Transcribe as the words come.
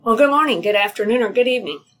Well, good morning, good afternoon, or good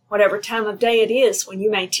evening, whatever time of day it is when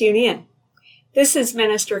you may tune in. This is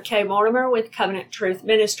Minister Kay Mortimer with Covenant Truth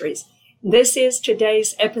Ministries. This is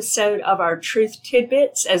today's episode of our Truth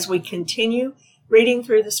Tidbits as we continue reading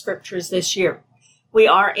through the scriptures this year. We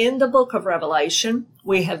are in the book of Revelation.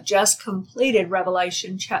 We have just completed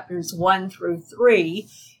Revelation chapters 1 through 3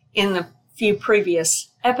 in the few previous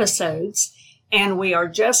episodes, and we are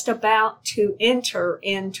just about to enter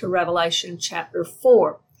into Revelation chapter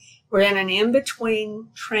 4. We're in an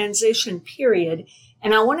in-between transition period,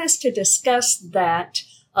 and I want us to discuss that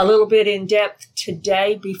a little bit in depth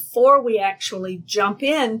today before we actually jump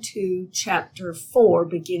into chapter 4,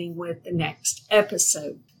 beginning with the next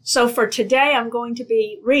episode. So for today, I'm going to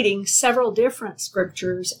be reading several different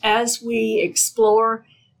scriptures as we explore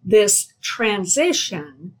this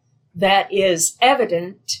transition that is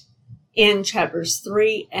evident in chapters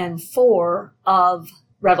 3 and 4 of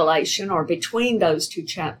Revelation, or between those two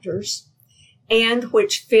chapters, and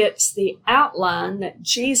which fits the outline that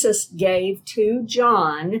Jesus gave to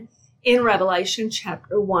John in Revelation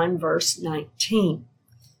chapter 1, verse 19.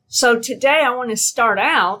 So today I want to start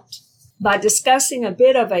out by discussing a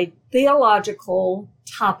bit of a theological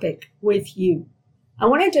topic with you. I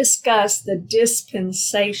want to discuss the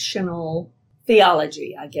dispensational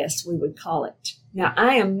theology, I guess we would call it. Now,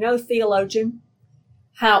 I am no theologian.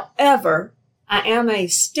 However, I am a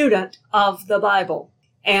student of the Bible,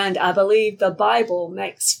 and I believe the Bible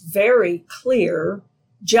makes very clear,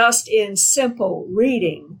 just in simple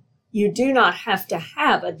reading, you do not have to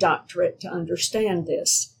have a doctorate to understand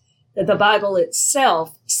this, that the Bible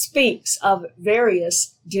itself speaks of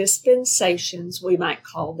various dispensations, we might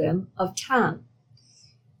call them, of time.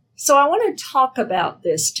 So I want to talk about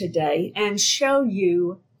this today and show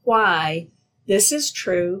you why this is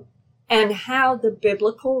true and how the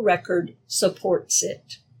biblical record supports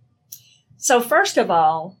it. So first of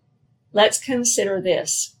all, let's consider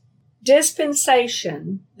this.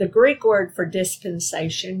 Dispensation, the Greek word for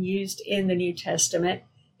dispensation used in the New Testament,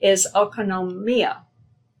 is oikonomia.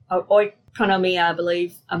 Oikonomia, I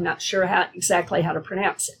believe. I'm not sure exactly how to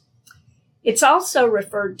pronounce it. It's also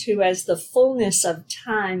referred to as the fullness of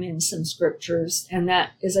time in some scriptures, and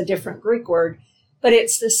that is a different Greek word, but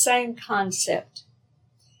it's the same concept.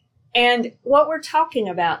 And what we're talking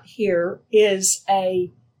about here is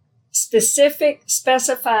a specified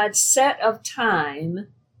set of time.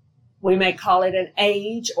 We may call it an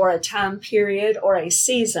age or a time period or a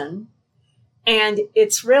season. And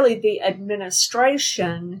it's really the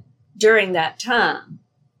administration during that time,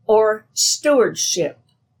 or stewardship,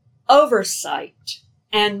 oversight,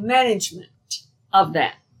 and management of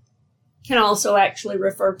that. Can also actually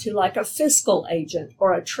refer to like a fiscal agent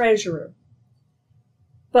or a treasurer.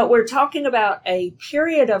 But we're talking about a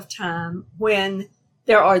period of time when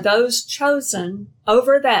there are those chosen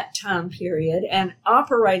over that time period and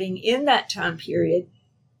operating in that time period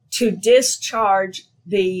to discharge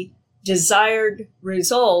the desired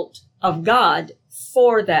result of God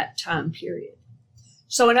for that time period.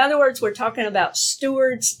 So in other words, we're talking about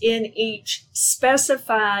stewards in each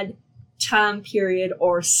specified time period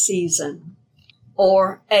or season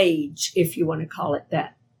or age, if you want to call it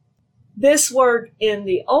that. This word in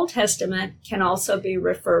the Old Testament can also be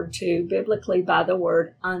referred to biblically by the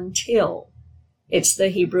word until. It's the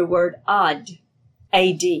Hebrew word ad,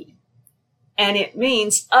 A-D, and it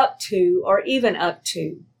means up to or even up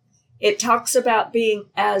to. It talks about being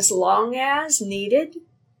as long as needed,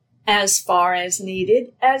 as far as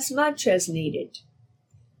needed, as much as needed.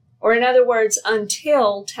 Or in other words,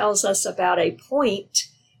 until tells us about a point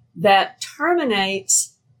that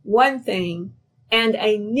terminates one thing and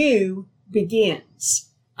a new begins.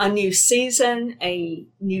 A new season, a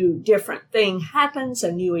new different thing happens,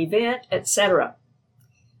 a new event, etc.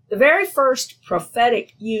 The very first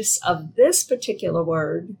prophetic use of this particular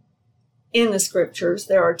word in the scriptures,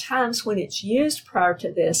 there are times when it's used prior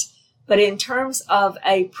to this, but in terms of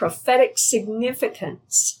a prophetic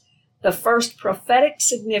significance, the first prophetic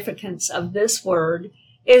significance of this word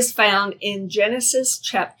is found in Genesis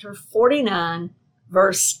chapter 49,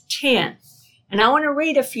 verse 10. And I want to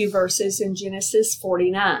read a few verses in Genesis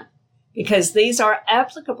 49 because these are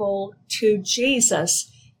applicable to Jesus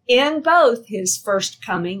in both his first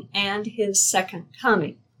coming and his second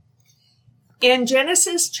coming. In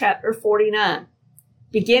Genesis chapter 49,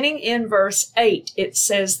 beginning in verse 8, it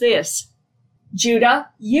says this,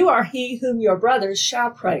 Judah, you are he whom your brothers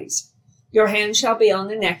shall praise. Your hand shall be on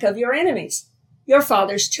the neck of your enemies. Your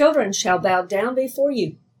father's children shall bow down before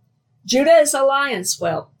you. Judah is a lion's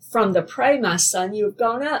whelp. From the prey, my son, you have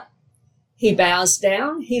gone up. He bows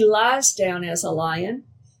down, he lies down as a lion,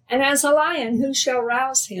 and as a lion, who shall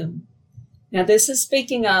rouse him? Now, this is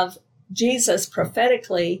speaking of Jesus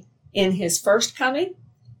prophetically in his first coming,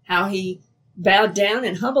 how he bowed down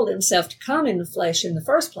and humbled himself to come in the flesh in the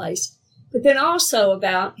first place, but then also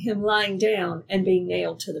about him lying down and being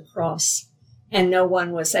nailed to the cross. And no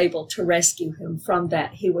one was able to rescue him from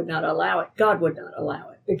that. He would not allow it. God would not allow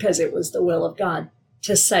it because it was the will of God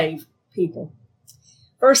to save people.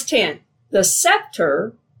 Verse 10, the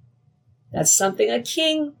scepter, that's something a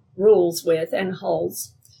king rules with and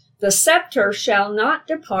holds. The scepter shall not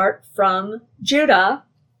depart from Judah,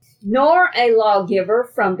 nor a lawgiver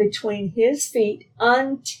from between his feet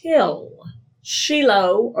until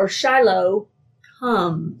Shiloh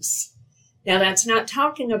comes. Now, that's not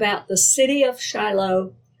talking about the city of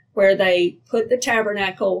Shiloh where they put the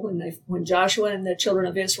tabernacle when Joshua and the children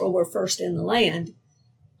of Israel were first in the land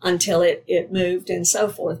until it moved and so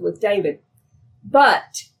forth with David.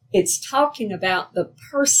 But it's talking about the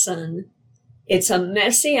person. It's a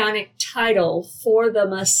messianic title for the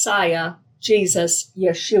Messiah, Jesus,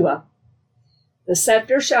 Yeshua. The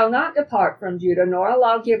scepter shall not depart from Judah, nor a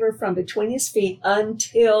lawgiver from between his feet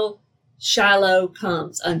until Shiloh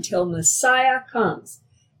comes, until Messiah comes.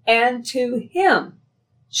 And to him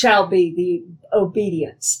shall be the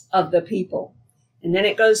obedience of the people. And then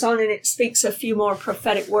it goes on and it speaks a few more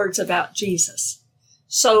prophetic words about Jesus.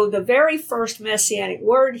 So the very first messianic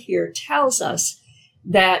word here tells us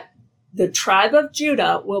that the tribe of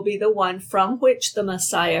Judah will be the one from which the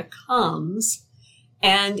Messiah comes,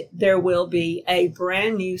 and there will be a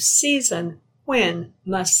brand new season when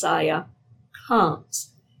Messiah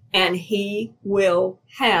comes, and he will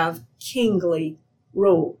have kingly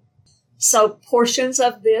rule. So portions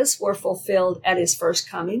of this were fulfilled at his first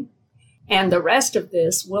coming, and the rest of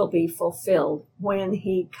this will be fulfilled when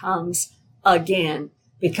he comes again,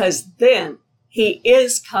 because then he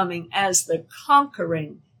is coming as the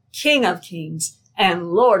conquering King of Kings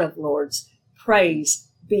and Lord of Lords. Praise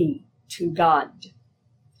be to God.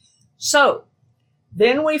 So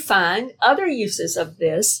then we find other uses of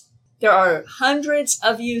this. There are hundreds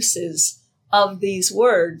of uses of these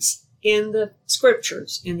words in the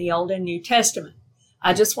scriptures, in the Old and New Testament.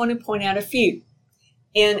 I just want to point out a few.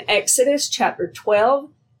 In Exodus chapter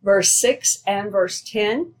 12, verse 6 and verse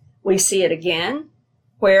 10, we see it again,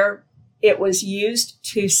 where it was used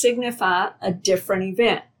to signify a different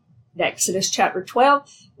event. Exodus chapter 12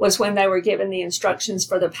 was when they were given the instructions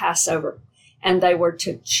for the Passover, and they were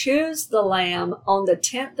to choose the lamb on the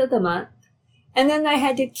 10th of the month, and then they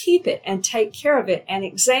had to keep it and take care of it and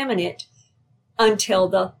examine it until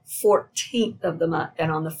the 14th of the month. And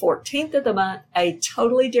on the 14th of the month, a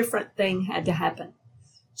totally different thing had to happen.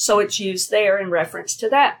 So it's used there in reference to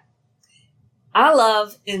that. I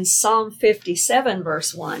love in Psalm 57,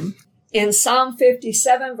 verse 1. In Psalm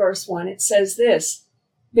 57, verse 1, it says this,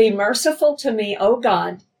 "Be merciful to me, O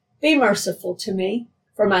God, be merciful to me,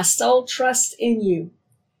 for my soul trusts in you.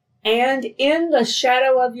 And in the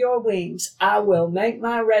shadow of your wings, I will make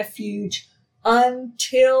my refuge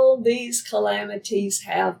until these calamities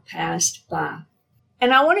have passed by."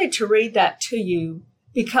 And I wanted to read that to you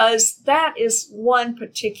because that is one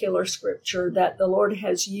particular scripture that the Lord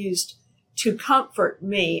has used to comfort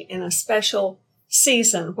me in a special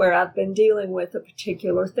season where I've been dealing with a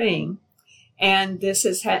particular thing. And this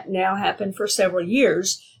has now happened for several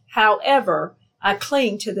years. However, I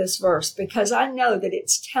cling to this verse because I know that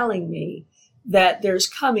it's telling me that there's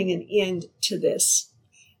coming an end to this.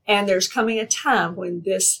 And there's coming a time when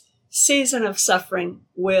this season of suffering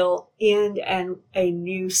will end and a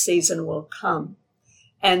new season will come.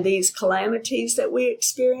 And these calamities that we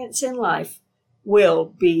experience in life will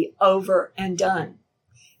be over and done.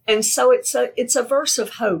 And so it's a verse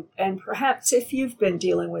of hope. And perhaps if you've been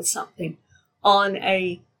dealing with something on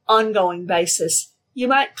a ongoing basis, you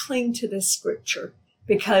might cling to this scripture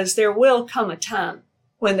because there will come a time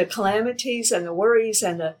when the calamities and the worries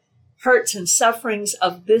and the hurts and sufferings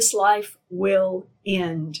of this life will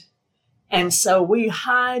end. And so we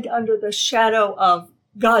hide under the shadow of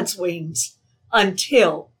God's wings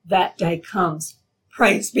until that day comes.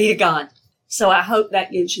 Praise be to God. So I hope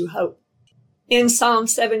that gives you hope. In Psalm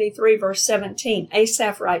 73, verse 17,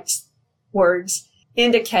 Asaph writes words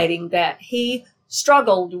indicating that he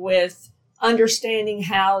struggled with understanding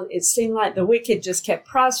how it seemed like the wicked just kept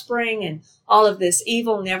prospering and all of this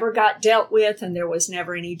evil never got dealt with and there was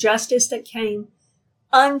never any justice that came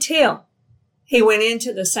until he went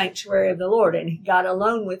into the sanctuary of the Lord and he got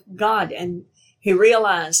alone with God and he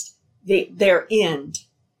realized their end.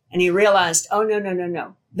 And he realized, oh,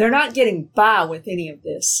 no. They're not getting by with any of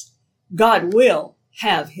this. God will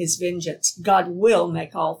have his vengeance. God will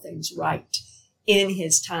make all things right in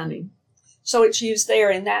his timing. So it's used there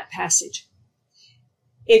in that passage.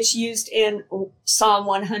 It's used in Psalm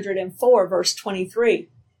 104, verse 23,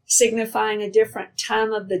 signifying a different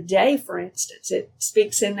time of the day, for instance. It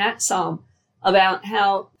speaks in that psalm about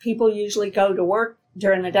how people usually go to work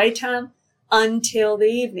during the daytime until the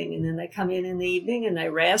evening, and then they come in the evening and they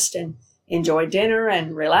rest and enjoy dinner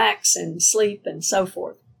and relax and sleep and so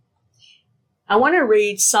forth. I want to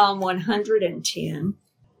read Psalm 110.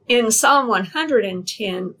 In Psalm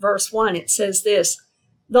 110, verse 1, it says this,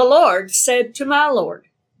 "The Lord said to my Lord,"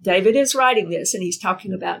 David is writing this, and he's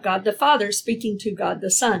talking about God the Father speaking to God the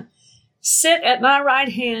Son, "Sit at my right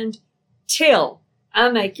hand till I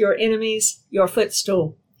make your enemies your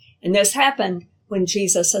footstool." And this happened when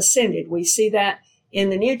Jesus ascended. We see that in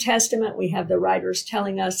the New Testament. We have the writers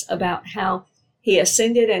telling us about how he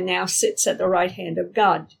ascended and now sits at the right hand of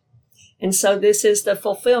God. And so this is the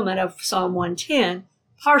fulfillment of Psalm 110,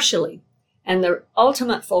 partially. And the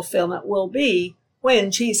ultimate fulfillment will be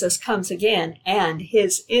when Jesus comes again and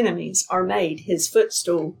his enemies are made his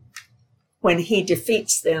footstool, when he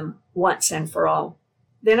defeats them once and for all.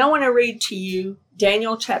 Then I want to read to you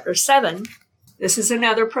Daniel chapter 7. This is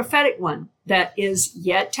another prophetic one that is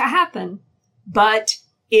yet to happen, but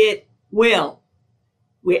it will.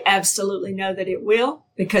 We absolutely know that it will,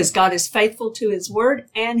 because God is faithful to his word,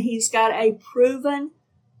 and he's got a proven,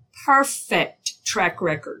 perfect track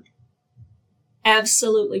record.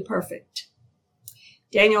 Absolutely perfect.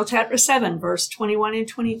 Daniel chapter 7, verse 21 and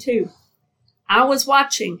 22. "I was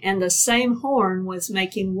watching, and the same horn was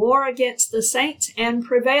making war against the saints and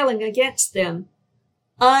prevailing against them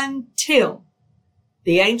until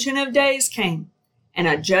the Ancient of Days came, and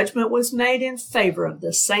a judgment was made in favor of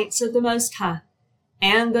the saints of the Most High.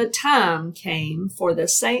 And the time came for the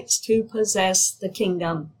saints to possess the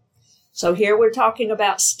kingdom." So here we're talking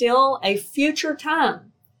about still a future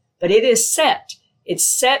time, but it is set. It's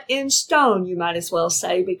set in stone, you might as well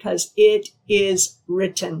say, because it is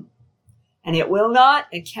written. And it will not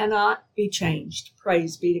and cannot be changed.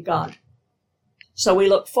 Praise be to God. So we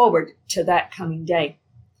look forward to that coming day.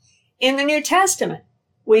 In the New Testament,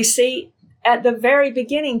 we see at the very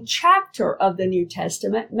beginning chapter of the New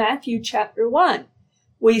Testament, Matthew chapter 1,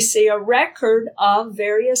 we see a record of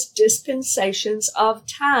various dispensations of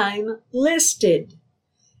time listed.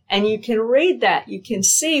 And you can read that. You can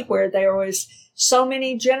see where there was so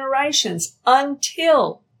many generations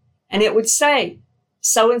until, and it would say,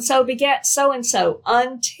 so-and-so begat so-and-so,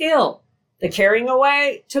 until the carrying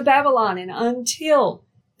away to Babylon, and until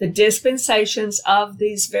the dispensations of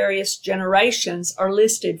these various generations are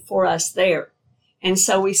listed for us there. And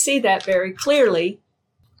so we see that very clearly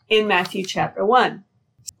in Matthew chapter 1.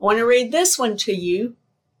 I want to read this one to you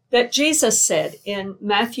that Jesus said in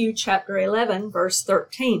Matthew chapter 11, verse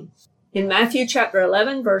 13. In Matthew chapter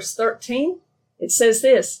 11, verse 13, it says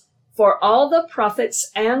this, "For all the prophets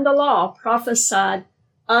and the law prophesied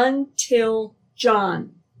until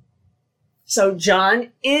John." So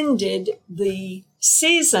John ended the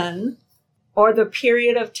season or the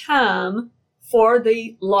period of time for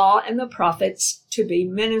the law and the prophets to be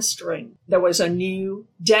ministering. There was a new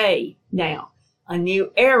day now. A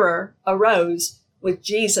new era arose with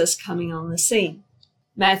Jesus coming on the scene.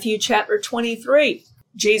 Matthew chapter 23,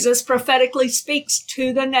 Jesus prophetically speaks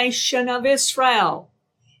to the nation of Israel.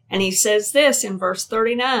 And he says this in verse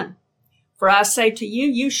 39, "For I say to you,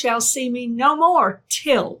 you shall see me no more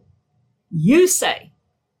till you say,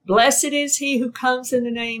 Blessed is he who comes in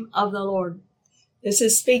the name of the Lord." This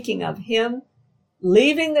is speaking of him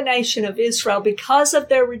leaving the nation of Israel because of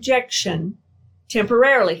their rejection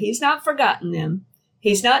temporarily. He's not forgotten them.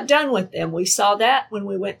 He's not done with them. We saw that when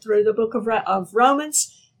we went through the book of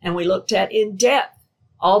Romans, and we looked at in depth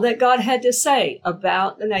all that God had to say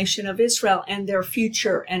about the nation of Israel and their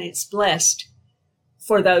future, and it's blessed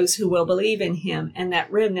for those who will believe in him and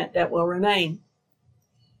that remnant that will remain.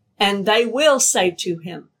 And they will say to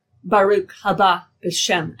him, Baruch haba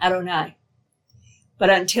b'shem Adonai.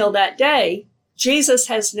 But until that day, Jesus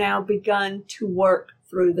has now begun to work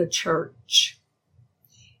through the church.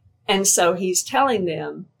 And so he's telling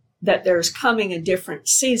them that there's coming a different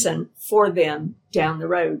season for them down the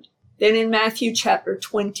road. Then in Matthew chapter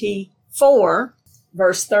 24,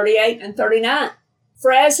 verse 38 and 39,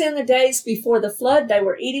 "For as in the days before the flood, they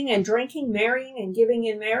were eating and drinking, marrying and giving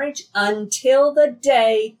in marriage until the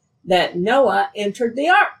day that Noah entered the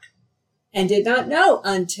ark, and did not know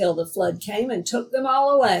until the flood came and took them all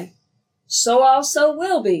away. So also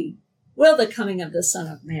will the coming of the Son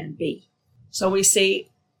of Man be." So we see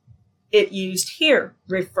it used here,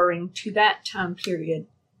 referring to that time period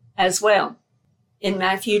as well. In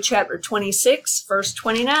Matthew chapter 26, verse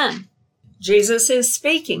 29, Jesus is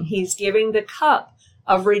speaking. He's giving the cup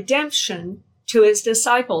of redemption to his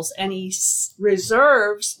disciples, and he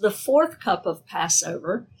reserves the fourth cup of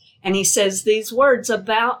Passover, and he says these words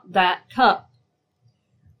about that cup.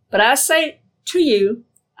 But I say to you,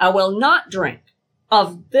 I will not drink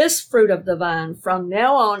of this fruit of the vine from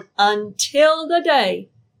now on until the day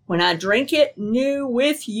when I drink it new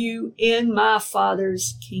with you in my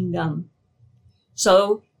Father's kingdom.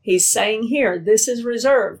 So he's saying here, this is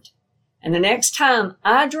reserved. And the next time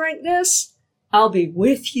I drink this, I'll be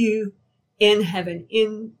with you in heaven,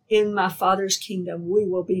 in my Father's kingdom. We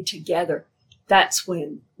will be together. That's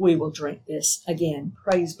when we will drink this again.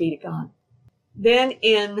 Praise be to God. Then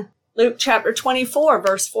in Luke chapter 24,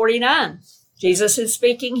 verse 49, Jesus is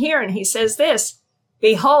speaking here, and he says this,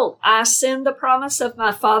 Behold, I send the promise of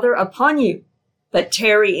my Father upon you, but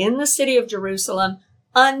tarry in the city of Jerusalem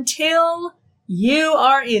until you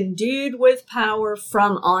are endued with power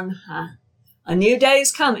from on high. A new day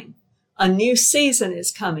is coming. A new season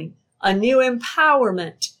is coming. A new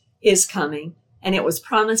empowerment is coming. And it was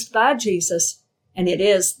promised by Jesus, and it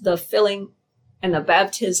is the filling and the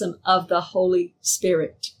baptism of the Holy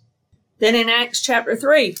Spirit. Then in Acts chapter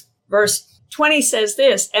 3, verse 20 says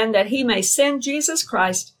this, And that he may send Jesus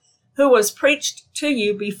Christ, who was preached to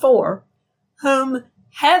you before, whom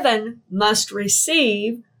heaven must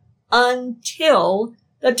receive until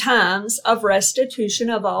the times of restitution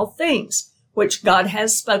of all things, which God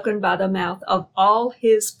has spoken by the mouth of all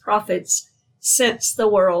his prophets since the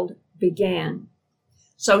world began.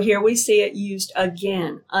 So here we see it used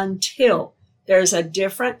again, until. There's a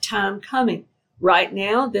different time coming. Right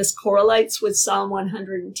now, this correlates with Psalm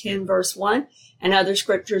 110, verse 1, and other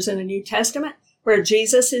scriptures in the New Testament, where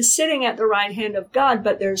Jesus is sitting at the right hand of God,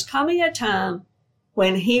 but there's coming a time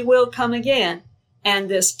when he will come again, and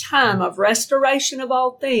this time of restoration of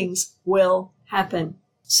all things will happen.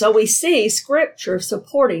 So we see scripture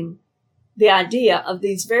supporting the idea of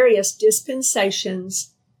these various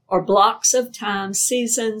dispensations or blocks of time,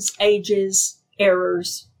 seasons, ages,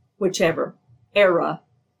 eras, whichever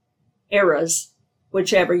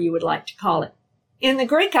you would like to call it. In the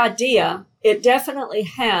Greek idea, it definitely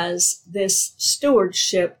has this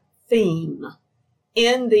stewardship theme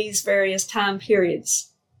in these various time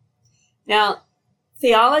periods. Now,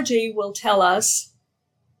 theology will tell us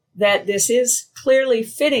that this is clearly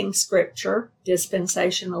fitting scripture,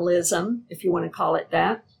 dispensationalism, if you want to call it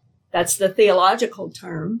that. That's the theological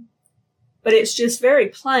term. But it's just very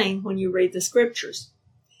plain when you read the scriptures.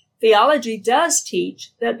 Theology does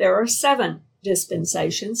teach that there are 7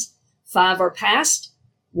 dispensations. 5 are past,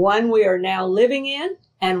 1 we are now living in,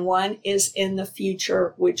 and 1 is in the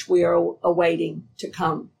future, which we are awaiting to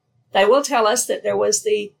come. They will tell us that there was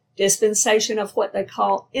the dispensation of what they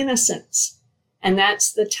call innocence, and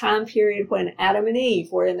that's the time period when Adam and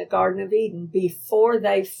Eve were in the Garden of Eden before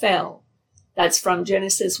they fell. That's from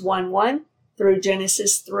Genesis 1:1 through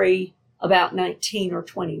Genesis 3, about 19 or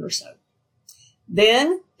 20 or so.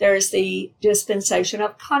 Then there's the dispensation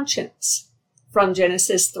of conscience from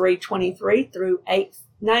Genesis 3:23 through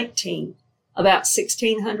 8:19, about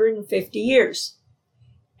 1650 years.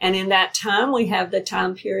 And in that time, we have the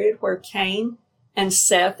time period where Cain and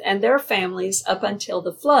Seth and their families up until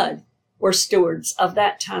the flood were stewards of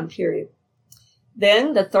that time period.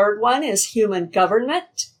 Then the third one is human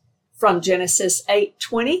government from Genesis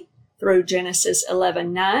 8:20 through Genesis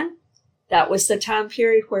 11:9. That was the time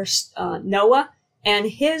period where Noah and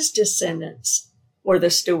his descendants were the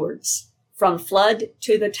stewards from flood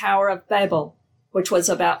to the Tower of Babel, which was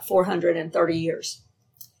about 430 years.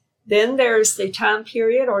 Then there's the time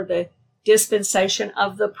period or the dispensation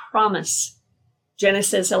of the promise,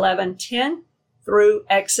 Genesis 11:10 through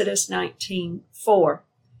Exodus 19:4.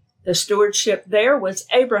 The stewardship there was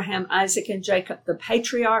Abraham, Isaac, and Jacob, the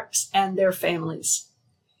patriarchs and their families.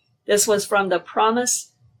 This was from the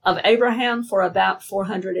promise of Abraham for about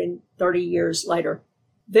 430 years later.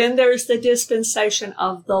 Then there's the dispensation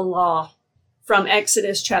of the law from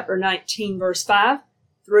Exodus chapter 19, verse 5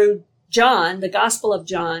 through John, the Gospel of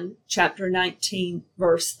John, chapter 19,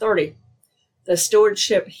 verse 30. The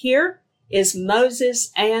stewardship here is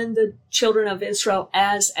Moses and the children of Israel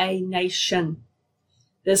as a nation.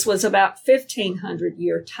 This was about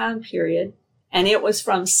 1500-year time period, and it was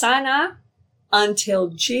from Sinai until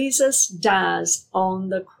Jesus dies on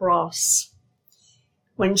the cross.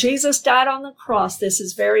 When Jesus died on the cross, this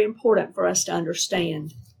is very important for us to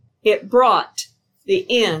understand. It brought the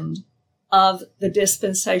end of the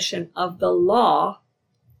dispensation of the law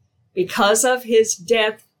because of his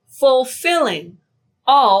death fulfilling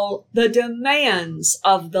all the demands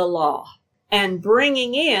of the law and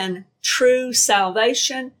bringing in true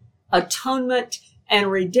salvation, atonement, and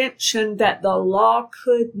redemption that the law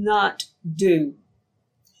could not do.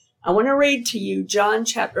 I want to read to you John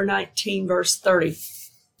chapter 19, verse 30.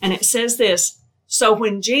 And it says this, "So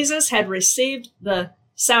when Jesus had received the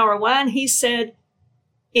sour wine, he said,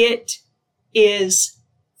 'It is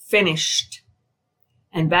finished.'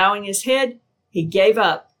 And bowing his head, he gave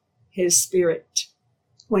up his spirit."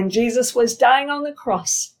 When Jesus was dying on the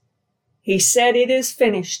cross, he said, "It is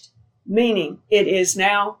finished," meaning it is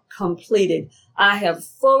now completed. I have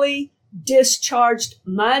fully discharged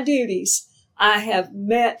my duties. I have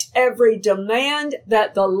met every demand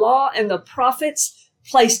that the law and the prophets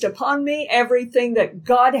placed upon me, everything that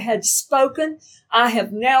God had spoken. I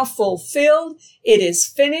have now fulfilled. It is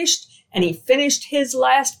finished. And he finished his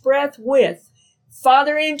last breath with,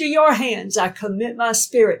 "Father, into your hands I commit my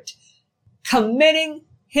spirit," committing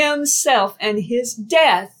himself and his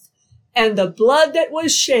death and the blood that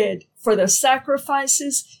was shed for the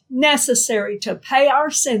sacrifices necessary to pay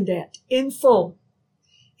our sin debt in full.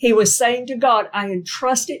 He was saying to God, "I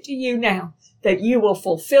entrust it to you now that you will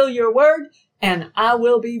fulfill your word and I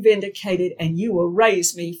will be vindicated and you will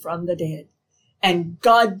raise me from the dead." And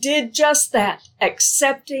God did just that,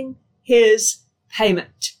 accepting his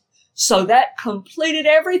payment. So that completed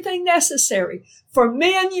everything necessary for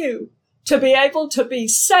me and you to be able to be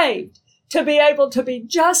saved, to be able to be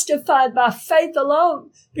justified by faith alone,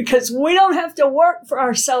 because we don't have to work for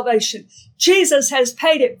our salvation. Jesus has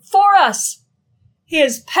paid it for us. He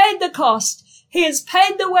has paid the cost. He has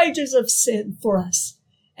paid the wages of sin for us.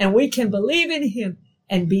 And we can believe in him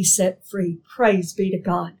and be set free. Praise be to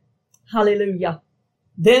God. Hallelujah.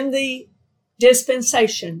 Then the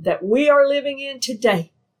dispensation that we are living in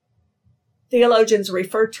today, theologians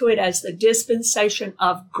refer to it as the dispensation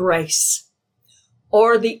of grace,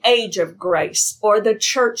 or the age of grace, or the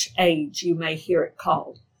church age, you may hear it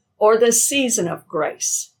called, or the season of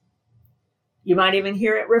grace. You might even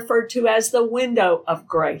hear it referred to as the window of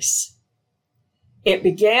grace. It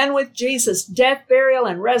began with Jesus' death, burial,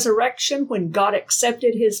 and resurrection when God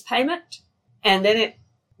accepted his payment, and then it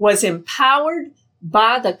was empowered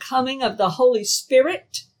by the coming of the Holy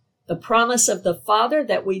Spirit, the promise of the Father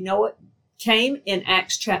that we know it came in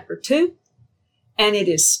Acts chapter 2, and it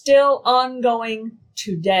is still ongoing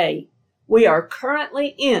today. We are currently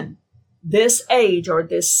in this age or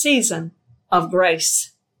this season of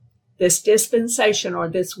grace, this dispensation or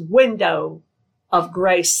this window of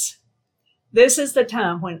grace. This is the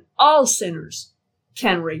time when all sinners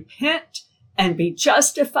can repent and be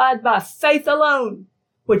justified by faith alone,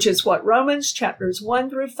 which is what Romans chapters 1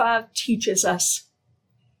 through 5 teaches us.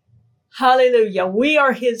 Hallelujah. We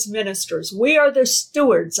are his ministers. We are the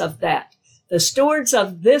stewards of that. The stewards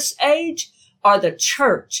of this age are the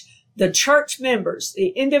church members, the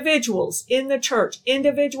individuals in the church,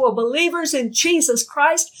 individual believers in Jesus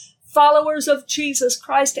Christ, followers of Jesus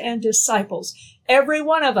Christ, and disciples. Every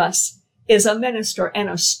one of us is a minister and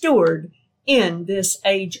a steward in this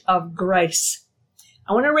age of grace.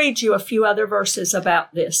 I want to read you a few other verses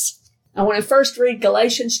about this. I want to first read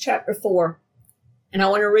Galatians chapter 4, and I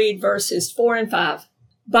want to read verses 4 and 5.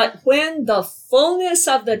 "But when the fullness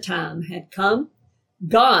of the time had come,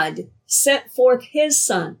 God sent forth his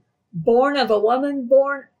Son, born of a woman,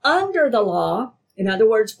 born under the law," in other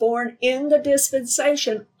words, born in the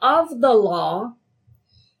dispensation of the law,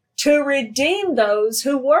 "to redeem those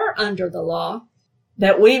who were under the law,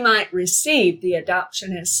 that we might receive the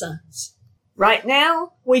adoption as sons." Right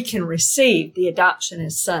now, we can receive the adoption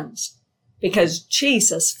as sons because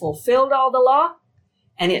Jesus fulfilled all the law,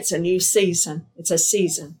 and it's a new season. It's a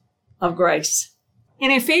season of grace.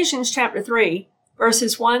 In Ephesians chapter 3,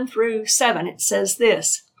 verses 1 through 7, it says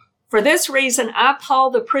this, "For this reason, I,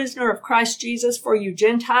 Paul, the prisoner of Christ Jesus, for you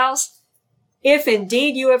Gentiles, if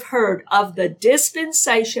indeed you have heard of the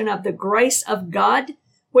dispensation of the grace of God,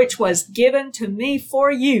 which was given to me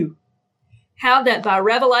for you, how that by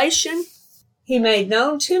revelation he made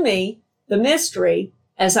known to me the mystery,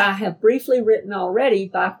 as I have briefly written already,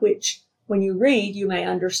 by which, when you read, you may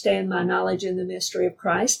understand my knowledge in the mystery of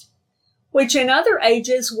Christ, which in other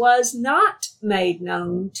ages was not made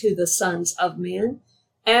known to the sons of men,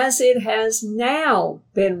 as it has now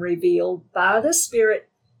been revealed by the Spirit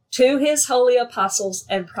to his holy apostles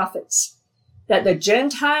and prophets, that the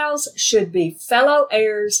Gentiles should be fellow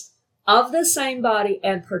heirs of the same body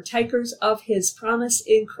and partakers of his promise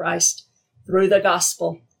in Christ through the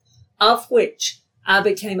gospel, of which I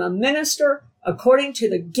became a minister according to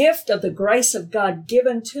the gift of the grace of God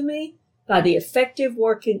given to me by the effective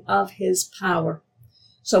working of his power."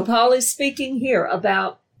 So Paul is speaking here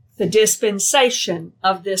about the dispensation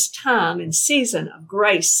of this time and season of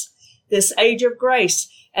grace, this age of grace,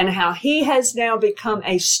 and how he has now become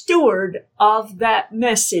a steward of that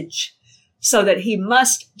message so that he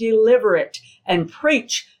must deliver it and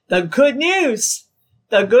preach The good news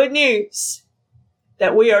that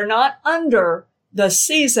we are not under the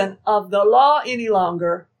season of the law any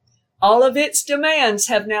longer. All of its demands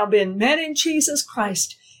have now been met in Jesus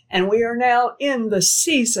Christ, and we are now in the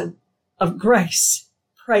season of grace.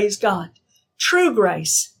 Praise God. True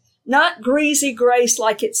grace, not greasy grace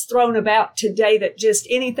like it's thrown about today that just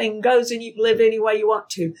anything goes and you can live any way you want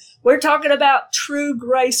to. We're talking about true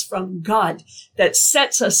grace from God that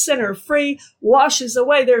sets a sinner free, washes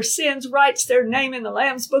away their sins, writes their name in the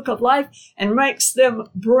Lamb's Book of Life, and makes them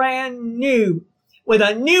brand new, with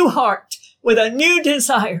a new heart, with a new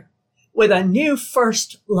desire, with a new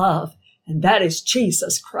first love. And that is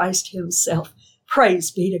Jesus Christ himself.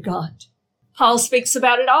 Praise be to God. Paul speaks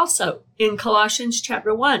about it also in Colossians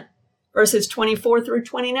chapter 1, verses 24 through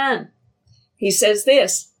 29. He says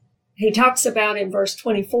this. He talks about in verse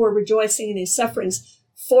 24, rejoicing in his sufferings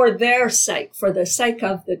for their sake, for the sake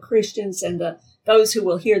of the Christians and those who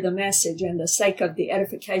will hear the message, and the sake of the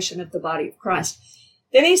edification of the body of Christ.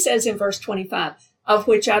 Then he says in verse 25, of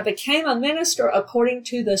which I became a minister according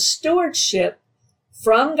to the stewardship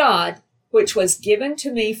from God, which was given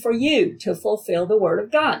to me for you to fulfill the word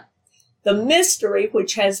of God. The mystery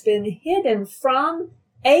which has been hidden from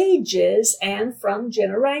ages and from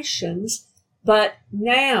generations, but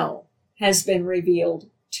now has been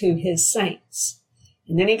revealed to his saints.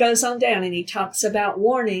 And then he goes on down and he talks about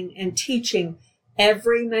warning and teaching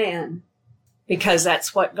every man, because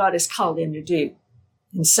that's what God has called him to do.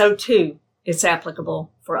 And so too, it's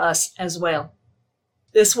applicable for us as well.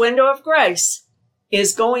 This window of grace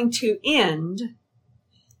is going to end.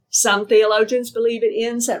 Some theologians believe it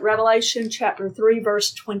ends at Revelation chapter 3,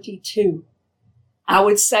 verse 22. I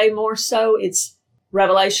would say more so it's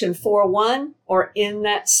Revelation 4:1, or in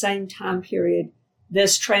that same time period,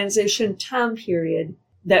 this transition time period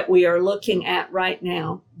that we are looking at right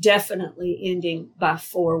now, definitely ending by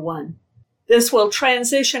 4:1. This will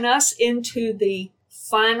transition us into the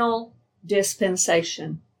final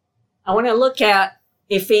dispensation. I want to look at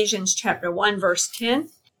Ephesians chapter 1, verse 10,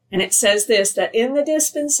 and it says this, that in the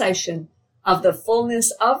dispensation of the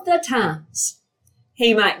fullness of the times,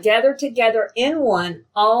 he might gather together in one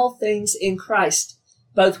all things in Christ,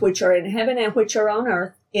 both which are in heaven and which are on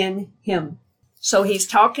earth in him. So he's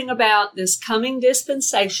talking about this coming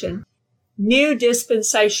dispensation, new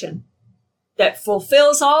dispensation that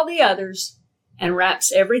fulfills all the others and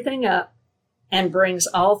wraps everything up and brings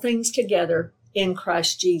all things together in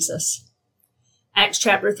Christ Jesus. Acts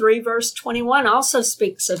chapter 3, verse 21 also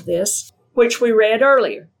speaks of this, which we read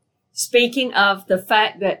earlier, speaking of the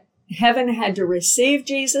fact that heaven had to receive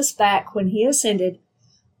Jesus back when he ascended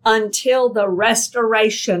until the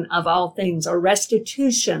restoration of all things, or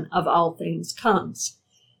restitution of all things, comes.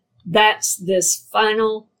 That's this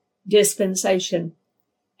final dispensation,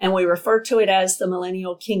 and we refer to it as the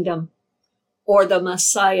millennial kingdom, or the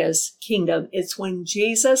Messiah's kingdom. It's when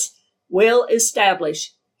Jesus will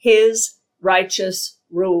establish his righteous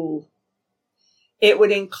rule. It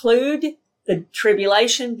would include the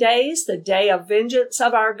tribulation days, the day of vengeance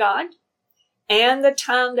of our God, and the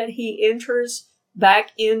time that he enters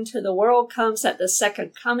back into the world, comes at the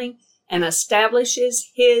second coming, and establishes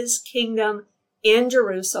his kingdom in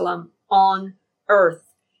Jerusalem on earth.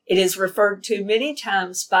 It is referred to many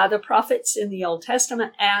times by the prophets in the Old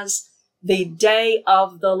Testament as the day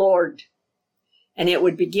of the Lord. And it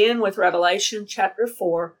would begin with Revelation chapter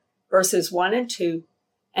 4, verses 1 and 2,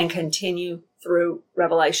 and continue through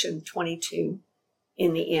Revelation 22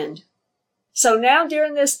 in the end. So now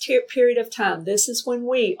during this period of time, this is when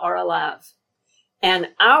we are alive. And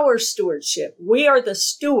our stewardship, we are the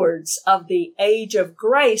stewards of the age of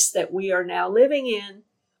grace that we are now living in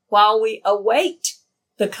while we await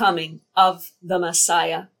the coming of the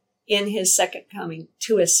Messiah in his second coming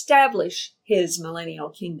to establish his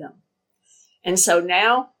millennial kingdom. And so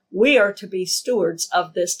now we are to be stewards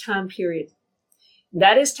of this time period.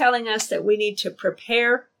 That is telling us that we need to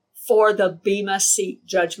prepare for the Bema Seat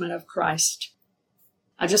judgment of Christ.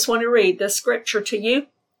 I just want to read this scripture to you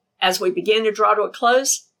as we begin to draw to a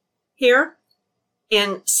close here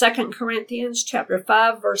in 2 Corinthians chapter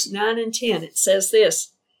 5, verse 9 and 10. It says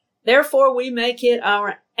this, therefore we make it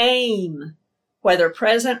our aim, whether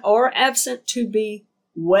present or absent, to be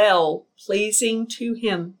well pleasing to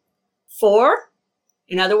him. For,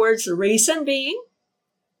 in other words, the reason being,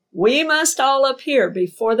 we must all appear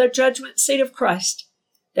before the judgment seat of Christ,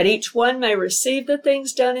 that each one may receive the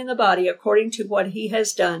things done in the body according to what he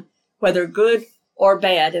has done, whether good or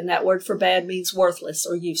bad. And that word for bad means worthless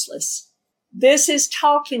or useless. This is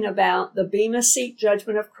talking about the Bema Seat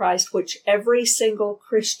judgment of Christ, which every single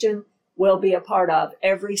Christian will be a part of,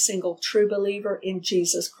 every single true believer in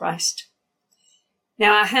Jesus Christ.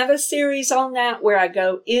 Now, I have a series on that where I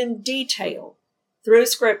go in detail through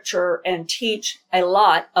Scripture and teach a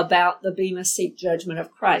lot about the Bema Seat judgment of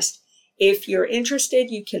Christ. If you're interested,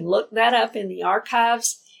 you can look that up in the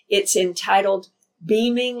archives. It's entitled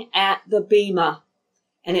Beaming at the Bema.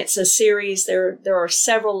 And it's a series. There are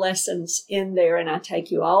several lessons in there, and I take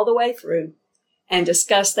you all the way through and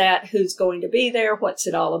discuss that, who's going to be there, what's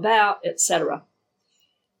it all about, etc.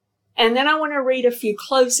 And then I want to read a few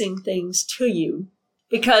closing things to you,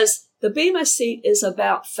 because the Bema Seat is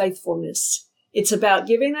about faithfulness. It's about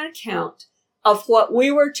giving an account of what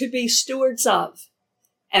we were to be stewards of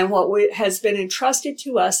and what has been entrusted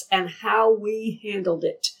to us and how we handled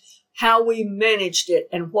it, how we managed it,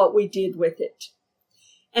 and what we did with it.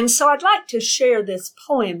 And so I'd like to share this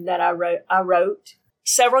poem that I wrote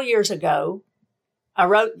several years ago. I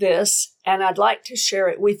wrote this, and I'd like to share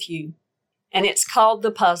it with you. And it's called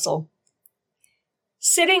The Puzzle.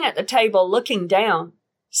 Sitting at the table looking down,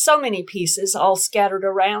 so many pieces all scattered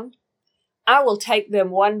around, I will take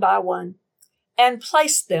them one by one and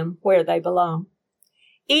place them where they belong.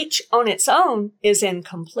 Each on its own is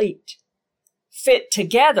incomplete. Fit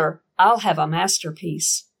together, I'll have a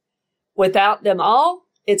masterpiece. Without them all,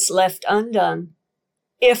 it's left undone,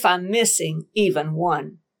 if I'm missing even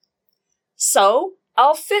one. So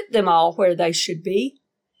I'll fit them all where they should be,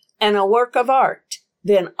 and a work of art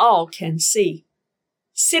then all can see.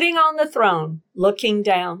 Sitting on the throne, looking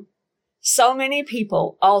down, so many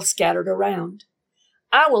people all scattered around.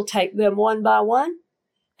 I will take them one by one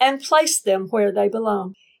and place them where they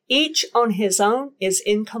belong. Each on his own is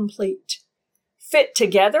incomplete. Fit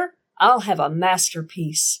together, I'll have a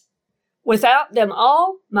masterpiece. Without them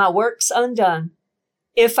all, my work's undone,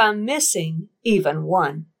 if I'm missing even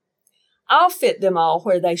one. I'll fit them all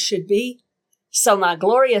where they should be, so my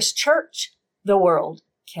glorious church the world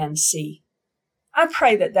can see. I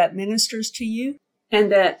pray that that ministers to you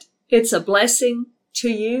and that it's a blessing to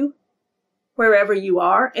you wherever you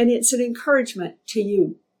are, and it's an encouragement to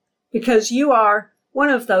you because you are one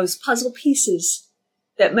of those puzzle pieces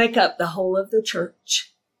that make up the whole of the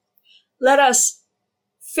church. Let us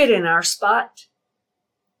fit in our spot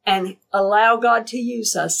and allow God to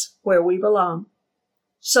use us where we belong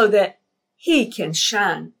so that He can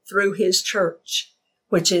shine through His church,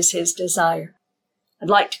 which is His desire. I'd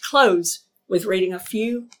like to close with reading a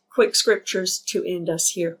few quick scriptures to end us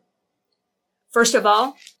here. First of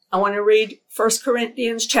all, I want to read 1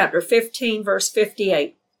 Corinthians chapter 15, verse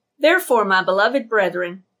 58. Therefore, my beloved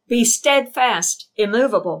brethren, be steadfast,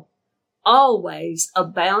 immovable, always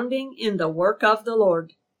abounding in the work of the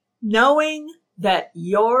Lord, knowing that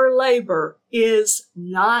your labor is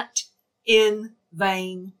not in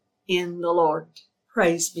vain in the Lord.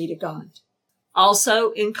 Praise be to God.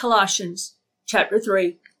 Also in Colossians chapter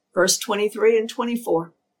 3, verse 23 and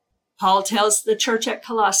 24, Paul tells the church at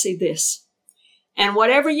Colossae this, and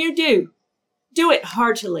whatever you do, do it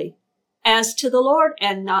heartily, as to the Lord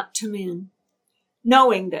and not to men,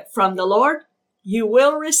 knowing that from the Lord you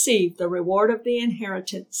will receive the reward of the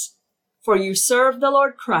inheritance, for you serve the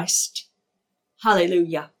Lord Christ.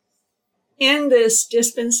 Hallelujah. In this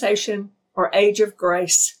dispensation or age of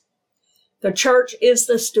grace, the church is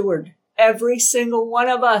the steward. Every single one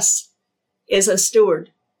of us is a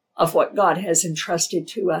steward of what God has entrusted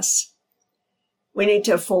to us. We need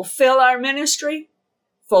to fulfill our ministry,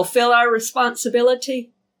 fulfill our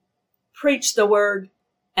responsibility, preach the word,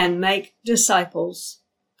 and make disciples.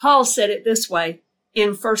 Paul said it this way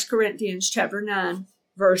in 1 Corinthians chapter 9,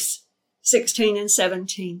 verse 16 and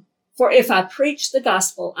 17. For if I preach the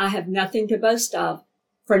gospel, I have nothing to boast of,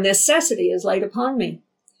 for necessity is laid upon me.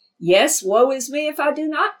 Yes, woe is me if I do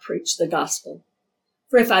not preach the gospel.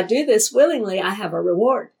 For if I do this willingly, I have a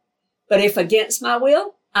reward. But if against my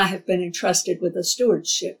will, I have been entrusted with a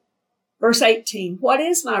stewardship. Verse 18, what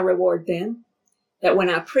is my reward then? That when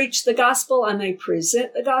I preach the gospel, I may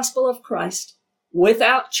present the gospel of Christ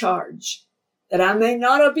without charge, that I may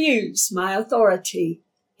not abuse my authority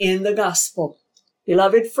in the gospel.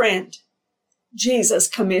 Beloved friend, Jesus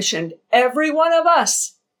commissioned every one of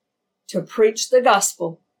us to preach the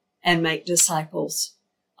gospel and make disciples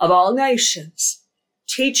of all nations,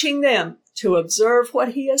 teaching them to observe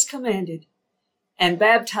what He has commanded and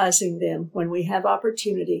baptizing them when we have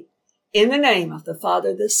opportunity in the name of the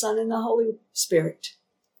Father, the Son, and the Holy Spirit,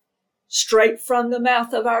 straight from the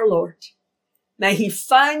mouth of our Lord. May He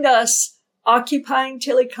find us occupying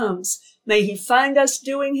till He comes. May He find us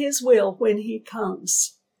doing His will when He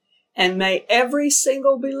comes. And may every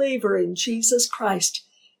single believer in Jesus Christ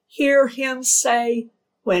hear Him say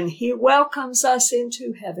when He welcomes us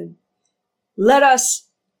into heaven, let us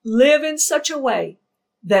live in such a way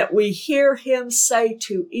that we hear Him say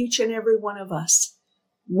to each and every one of us,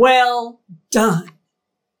 Well done,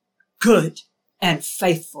 good and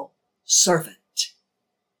faithful servant.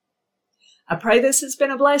 I pray this has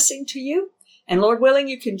been a blessing to you. And Lord willing,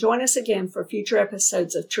 you can join us again for future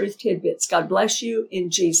episodes of Truth Tidbits. God bless you in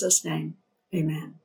Jesus' name. Amen.